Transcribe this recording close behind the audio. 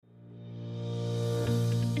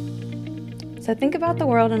So think about the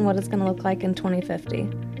world and what it's going to look like in 2050.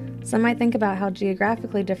 Some might think about how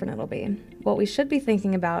geographically different it'll be. What we should be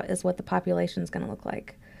thinking about is what the population is going to look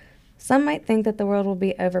like. Some might think that the world will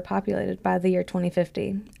be overpopulated by the year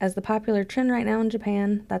 2050. As the popular trend right now in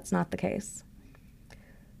Japan, that's not the case.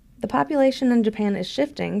 The population in Japan is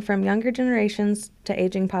shifting from younger generations to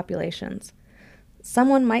aging populations.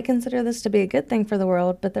 Someone might consider this to be a good thing for the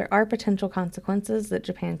world, but there are potential consequences that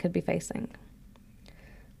Japan could be facing.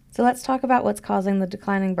 So let's talk about what's causing the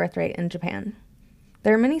declining birth rate in Japan.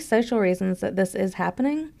 There are many social reasons that this is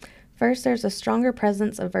happening. First, there's a stronger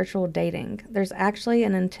presence of virtual dating. There's actually a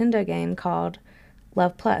Nintendo game called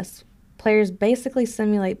LovePlus. Players basically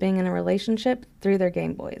simulate being in a relationship through their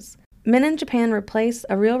Game Boys. Men in Japan replace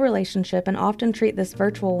a real relationship and often treat this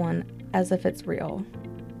virtual one as if it's real.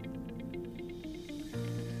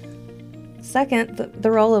 Second,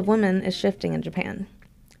 the role of women is shifting in Japan.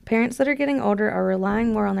 Parents that are getting older are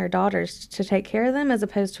relying more on their daughters to take care of them as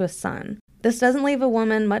opposed to a son. This doesn't leave a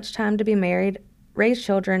woman much time to be married, raise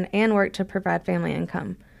children, and work to provide family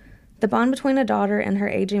income. The bond between a daughter and her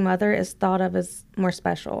aging mother is thought of as more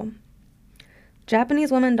special.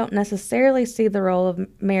 Japanese women don't necessarily see the role of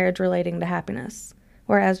marriage relating to happiness,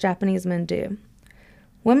 whereas Japanese men do.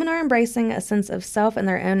 Women are embracing a sense of self and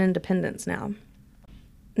their own independence now.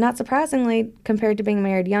 Not surprisingly, compared to being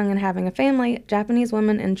married young and having a family, Japanese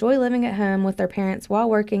women enjoy living at home with their parents while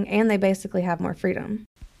working, and they basically have more freedom.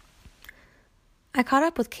 I caught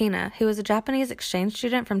up with Kina, who is a Japanese exchange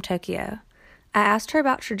student from Tokyo. I asked her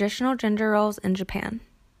about traditional gender roles in Japan.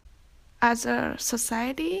 As a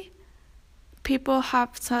society, people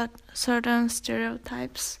have certain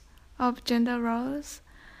stereotypes of gender roles.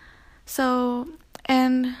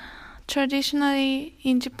 And traditionally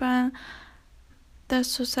in Japan, the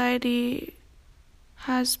society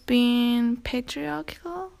has been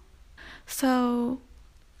patriarchal. So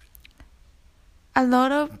a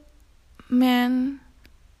lot of men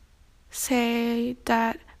say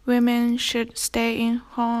that women should stay in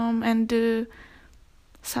home and do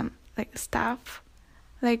some stuff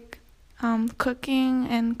like cooking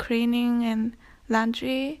and cleaning and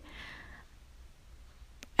laundry,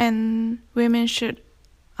 and women should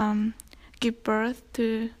give birth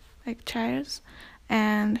to childs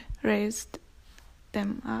and raise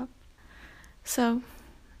them up. So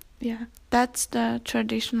yeah, that's the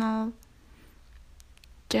traditional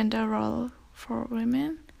gender role for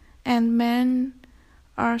women, and men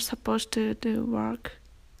are supposed to do work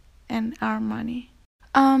and earn money.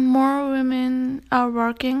 More women are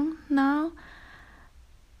working now,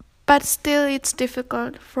 but still it's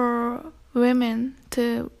difficult for women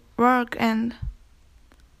to work and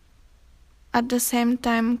at the same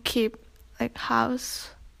time keep house.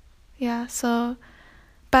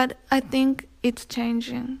 But I think it's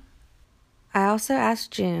changing. I also asked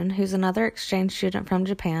June, who's another exchange student from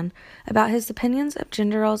Japan, about his opinions of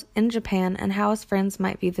gender roles in Japan and how his friends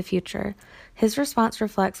might view the future. His response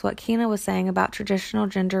reflects what Kina was saying about traditional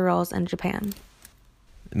gender roles in Japan.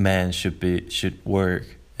 Man should work,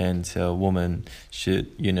 and a woman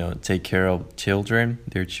should take care of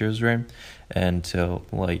their children, and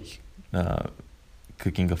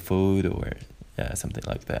cooking a food or something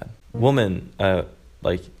like that. Women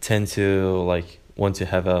tend to want to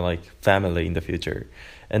have a family in the future,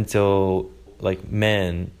 and so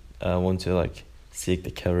men want to seek the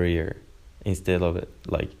career instead of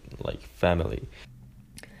family.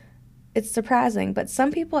 It's surprising, but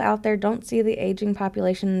some people out there don't see the aging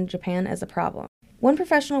population in Japan as a problem. One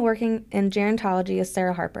professional working in gerontology is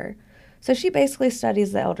Sarah Harper, so she basically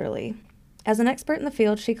studies the elderly. As an expert in the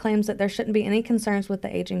field, she claims that there shouldn't be any concerns with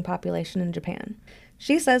the aging population in Japan.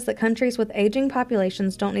 She says that countries with aging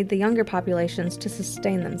populations don't need the younger populations to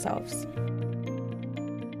sustain themselves.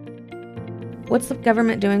 What's the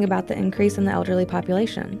government doing about the increase in the elderly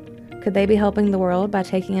population? Could they be helping the world by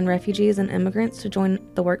taking in refugees and immigrants to join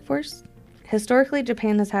the workforce? Historically,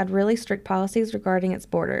 Japan has had really strict policies regarding its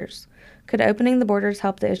borders. Could opening the borders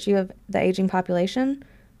help the issue of the aging population?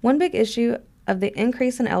 One big issue of the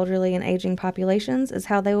increase in elderly and aging populations is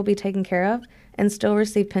how they will be taken care of and still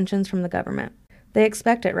receive pensions from the government. They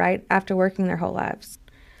expect it, right, after working their whole lives.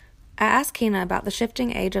 I asked Kina about the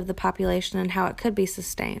shifting age of the population and how it could be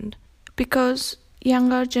sustained. Because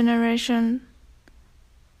younger generation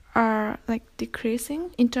are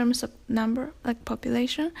decreasing in terms of number,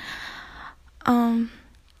 population,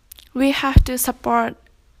 we have to support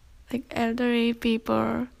elderly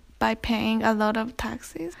people by paying a lot of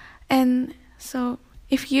taxes. And so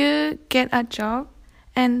if you get a job,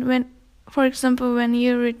 and for example, when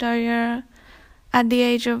you retire at the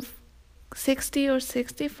age of 60 or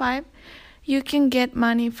 65, you can get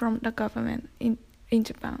money from the government in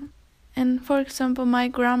Japan. And for example, my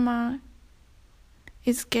grandma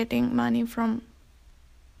is getting money from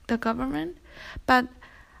the government, but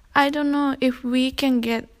I don't know if we can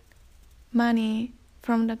get money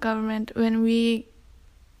from the government when we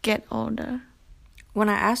get older. When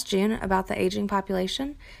I asked Jun about the aging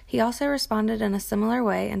population, he also responded in a similar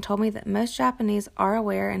way and told me that most Japanese are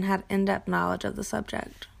aware and had in-depth knowledge of the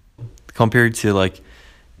subject. Compared to like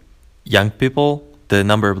young people, the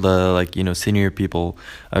number of the like senior people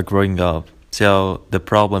are growing up. So the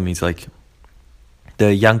problem is like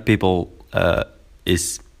the young people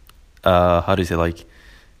is how do you say like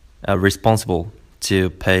responsible to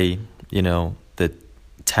pay the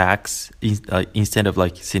tax instead of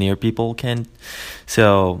like senior people can.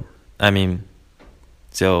 So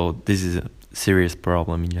this is a serious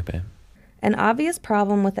problem in Japan. An obvious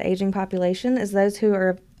problem with the aging population is those who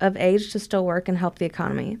are of age to still work and help the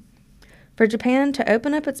economy. For Japan to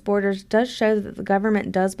open up its borders does show that the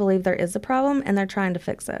government does believe there is a problem and they're trying to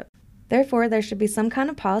fix it. Therefore, there should be some kind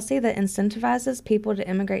of policy that incentivizes people to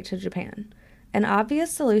immigrate to Japan. An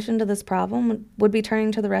obvious solution to this problem would be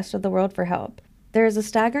turning to the rest of the world for help. There is a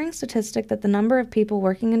staggering statistic that the number of people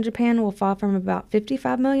working in Japan will fall from about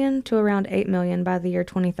 55 million to around 8 million by the year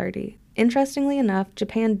 2030. Interestingly enough,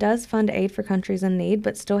 Japan does fund aid for countries in need,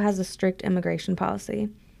 but still has a strict immigration policy.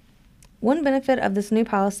 One benefit of this new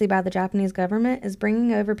policy by the Japanese government is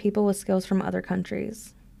bringing over people with skills from other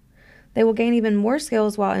countries. They will gain even more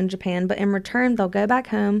skills while in Japan, but in return, they'll go back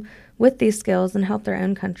home with these skills and help their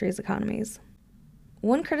own country's economies.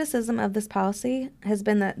 One criticism of this policy has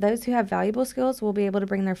been that those who have valuable skills will be able to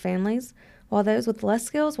bring their families, while those with less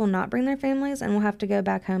skills will not bring their families and will have to go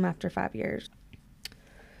back home after 5 years.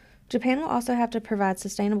 Japan will also have to provide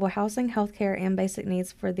sustainable housing, healthcare, and basic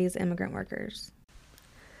needs for these immigrant workers.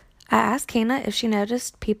 I asked Kina if she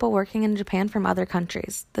noticed people working in Japan from other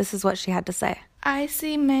countries. This is what she had to say. I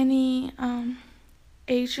see many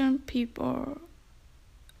Asian people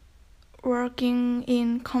working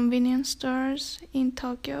in convenience stores in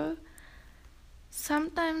Tokyo.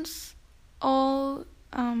 Sometimes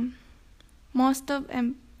most of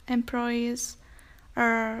employees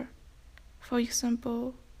are, for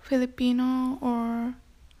example, Filipino or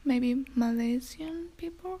maybe Malaysian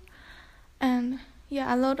people. And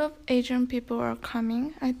yeah, a lot of Asian people are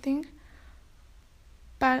coming, I think.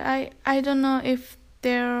 But I don't know if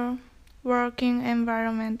their working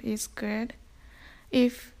environment is good.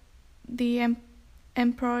 If the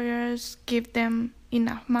employers give them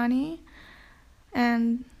enough money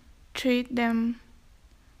and treat them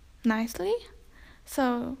nicely.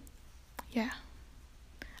 So, yeah.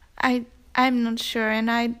 I'm not sure,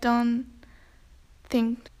 and I don't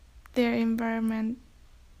think their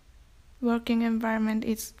working environment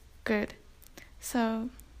is good. So,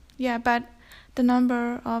 yeah, but the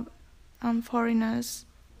number of foreigners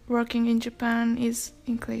working in Japan is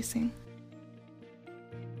increasing.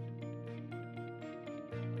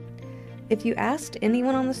 If you asked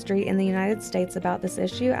anyone on the street in the United States about this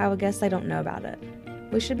issue, I would guess they don't know about it.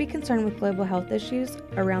 We should be concerned with global health issues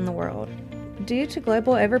around the world. Due to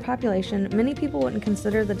global overpopulation, many people wouldn't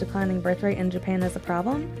consider the declining birth rate in Japan as a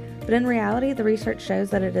problem, but in reality, the research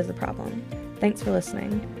shows that it is a problem. Thanks for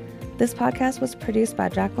listening. This podcast was produced by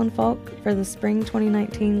Jacquelyn for the Spring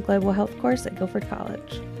 2019 Global Health course at Guilford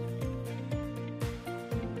College.